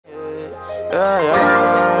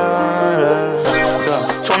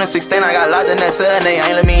2016, I got locked in that cell and they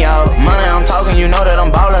ain't let me out. Money I'm talking, you know that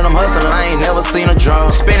I'm ballin', I'm hustlin', I ain't never seen a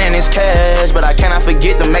draw. Spending this cash, but I cannot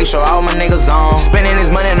forget to make sure all my niggas on. Spending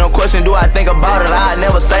this money, no question, do I think about it? I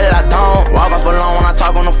never say that I don't. Walk off alone when I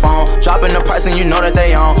talk on the phone. Dropping the price and you know that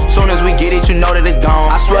they on. Soon as we get it, you know that it's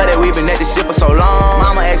gone. I swear that we been at this shit for so long.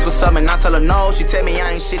 Mama asked for something, I tell her no. She tell me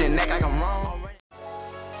I ain't shit and neck like I'm wrong.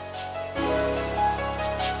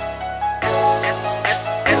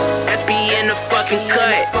 In the fucking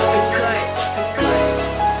cut.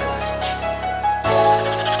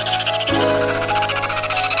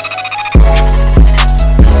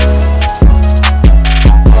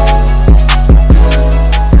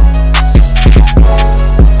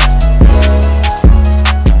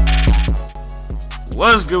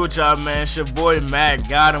 What's good with y'all, man? It's your boy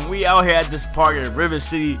MattGotEm. We out here at this park at River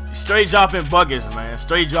City, straight dropping buckets, man.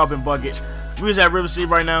 Straight dropping buckets. We was at River City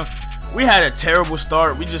right now. We had a terrible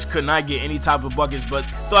start. We just could not get any type of buckets, but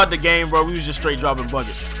throughout the game, bro, we was just straight dropping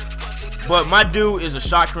buckets. But my dude is a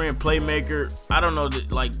shot creator playmaker. I don't know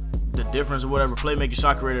the difference or whatever, playmaker,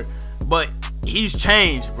 shot creator, but he's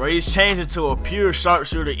changed, bro. He's changed into a pure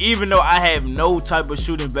sharpshooter, even though I have no type of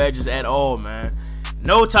shooting badges at all, man.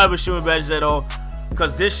 No type of shooting badges at all,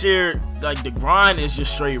 because this year, like, the grind is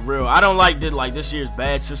just straight real. I don't like this year's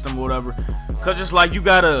badge system or whatever, because it's like you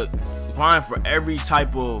gotta grind for every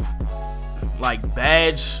type of like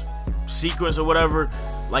badge sequence or whatever.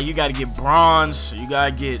 Like, you gotta get bronze, you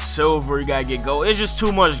gotta get silver, you gotta get gold. It's just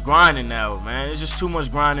too much grinding now, man. It's just too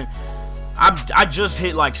much grinding. I just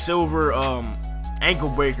hit like silver ankle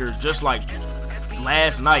breakers just like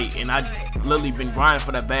last night, and I literally been grinding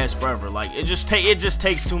for that badge forever. Like, it just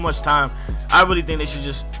takes too much time. I really think they should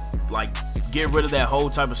just like get rid of that whole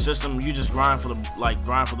type of system. You just grind for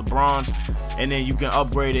the bronze, and then you can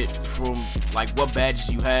upgrade it from like what badges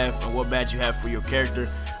you have and what badge you have for your character.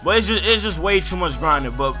 But it's just way too much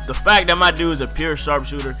grinding. But the fact that my dude is a pure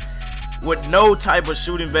sharpshooter with no type of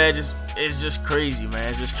shooting badges is just crazy, man.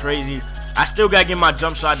 It's just crazy. I still gotta get my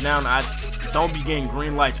jump shot down. I don't be getting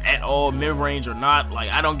green lights at all, mid-range or not.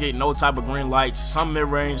 Like, I don't get no type of green lights, some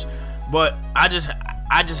mid-range, but I just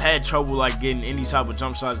had trouble like getting any type of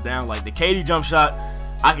jump shots down. Like the KD jump shot,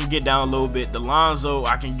 I can get down a little bit. The Lonzo,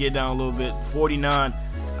 I can get down a little bit. 49,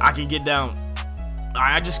 I can get down.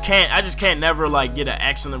 I just can't never like get an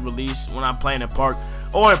excellent release when I'm playing in park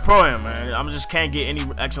or in pro-am, man. I just can't get any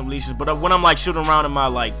excellent releases. But when I'm like shooting around in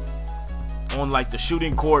my on like the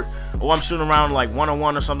shooting court, or I'm shooting around like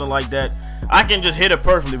one-on-one or something like that, I can just hit it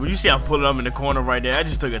perfectly. But you see I'm pulling up in the corner right there. I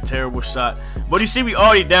just took a terrible shot. But you see we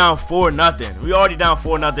already down 4-0. We already down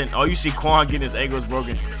 4-0. Oh, you see Quan getting his ankles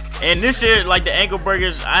broken. And this year, like the ankle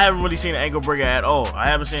breakers, I haven't really seen an ankle breaker at all. I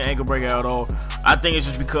haven't seen an ankle breaker at all. I think it's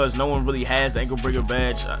just because no one really has the ankle breaker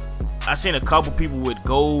badge. I've seen a couple people with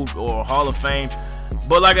gold or Hall of Fame.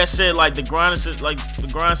 But like I said, like the grind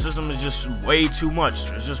system is just way too much.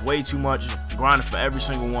 It's just way too much grinding for every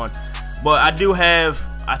single one. But I do have,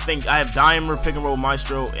 I think I have Dimer, Pick and Roll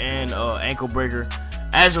Maestro, and ankle breaker.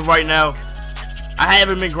 As of right now, I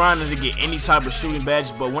haven't been grinding to get any type of shooting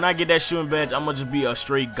badge. But when I get that shooting badge, I'm gonna just be a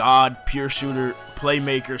straight god, pure shooter,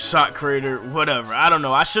 playmaker, shot creator, whatever. I don't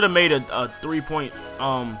know. I should have made a three-point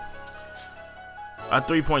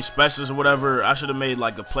specialist or whatever. I should have made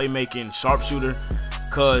like a playmaking sharpshooter.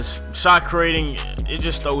 Cause shot creating, it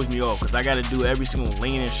just throws me off, cause I gotta do every single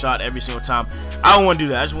lean and shot every single time. I don't want to do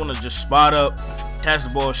that. I just want to just spot up, catch the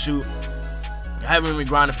ball, shoot. I haven't been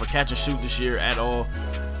grinding for catch and shoot this year at all.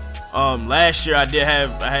 Last year I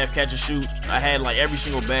have catch and shoot. I had like every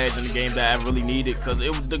single badge in the game that I really needed, cause it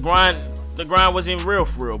was the grind wasn't real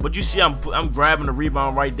for real. But you see I'm grabbing the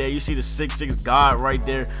rebound right there. You see the 6'6" god right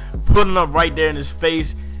there, putting up right there in his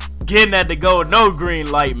face. Getting that to go, no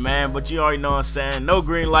green light, man. But you already know what I'm saying, no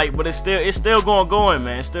green light. But it's still going to go in,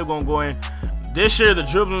 man. It's still going to go in. This year the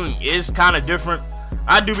dribbling is kind of different.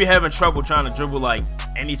 I do be having trouble trying to dribble like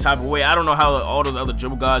any type of way. I don't know how all those other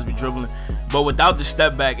dribble guys be dribbling, but without the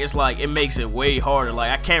step back, it's like it makes it way harder.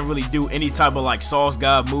 Like, I can't really do any type of like sauce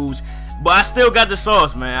god moves. But I still got the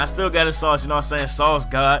sauce, man. I still got the sauce. You know what I'm saying, sauce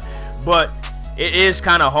god. But it is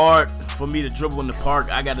kind of hard for me to dribble in the park.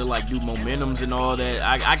 I got to like do momentums and all that.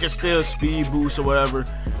 I can still speed boost or whatever,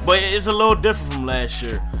 but it's a little different from last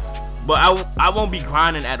year. But I won't be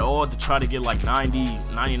grinding at all to try to get like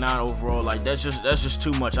 90, 99 overall. Like, that's just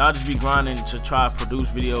too much. I'll just be grinding to try to produce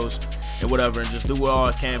videos and whatever, and just do all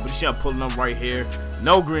I can. But you see I'm pulling them right here.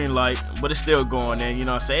 No green light, but it's still going in. You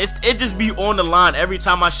know what I'm saying? It just be on the line every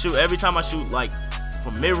time I shoot. Every time I shoot, like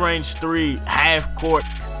from mid-range 3, half court,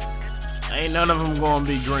 ain't none of them gonna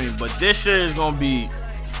be green. But this year is gonna be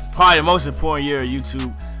probably the most important year of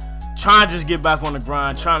YouTube. trying to just get back on the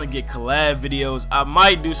grind, trying to get collab videos. I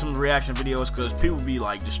might do some reaction videos because people be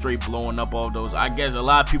like just straight blowing up all those. I guess a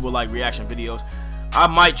lot of people like reaction videos. I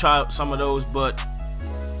might try some of those, but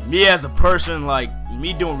me as a person, like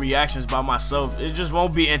me doing reactions by myself, it just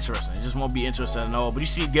won't be interesting. It just won't be interesting at all. But you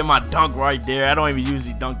see, get my dunk right there. I don't even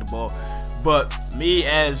usually dunk the ball, but me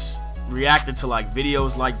as reacting to like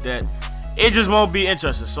videos like that, it just won't be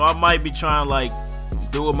interesting. So I might be trying like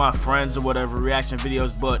do with my friends or whatever, reaction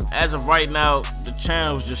videos. But as of right now, the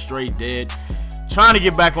channel's just straight dead. Trying to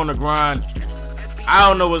get back on the grind. I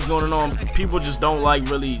don't know what's going on. People just don't like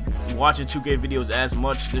really watching 2K videos as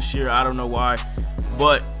much this year. I don't know why,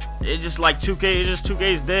 but it's just like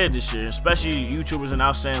 2K's dead this year. Especially YouTubers are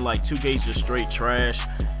now saying like 2K's just straight trash.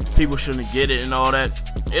 People shouldn't get it and all that.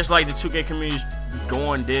 It's like the 2K community's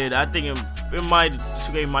going dead. I think it might,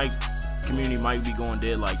 2K community might be going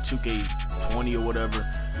dead like 2K20 or whatever,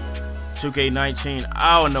 2K19.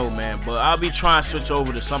 I don't know, man, but I'll be trying to switch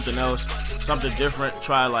over to something else, something different,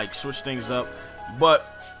 try to like switch things up. But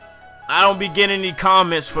I don't be getting any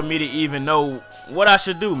comments for me to even know what I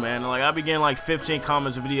should do, man. Like I be getting like 15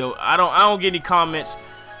 comments a video. I don't get any comments.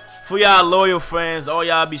 For y'all loyal fans, all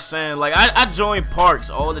y'all be saying, like I join parks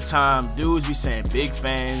all the time. Dudes be saying big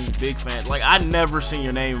fans, big fans. Like I never seen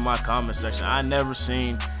your name in my comment section. I never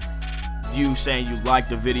seen you saying you liked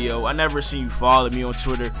the video. I never seen you follow me on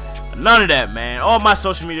Twitter. None of that, man. All my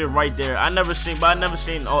social media right there. I never seen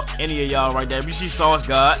any of y'all right there. If you see Sauce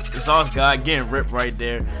God, the Sauce God getting ripped right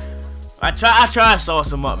there. I try to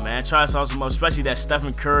sauce him up, man. Try to sauce him up, especially that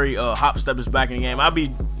Stephen Curry hop step is back in the game. I'll be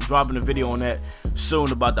dropping a video on that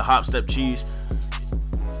soon about the hop step cheese.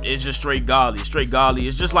 It's just straight godly, straight godly.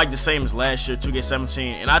 It's just like the same as last year, 2K17,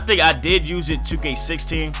 and I think I did use it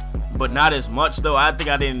 2K16, but not as much though. I think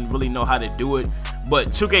I didn't really know how to do it, but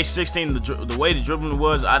 2K16, the way the dribbling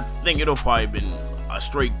was, I think it'll probably been a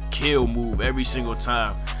straight kill move every single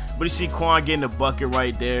time. But you see Quan getting the bucket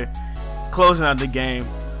right there, closing out the game.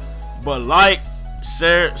 But like,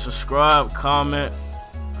 share, subscribe, comment.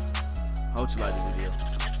 Hope you like the video.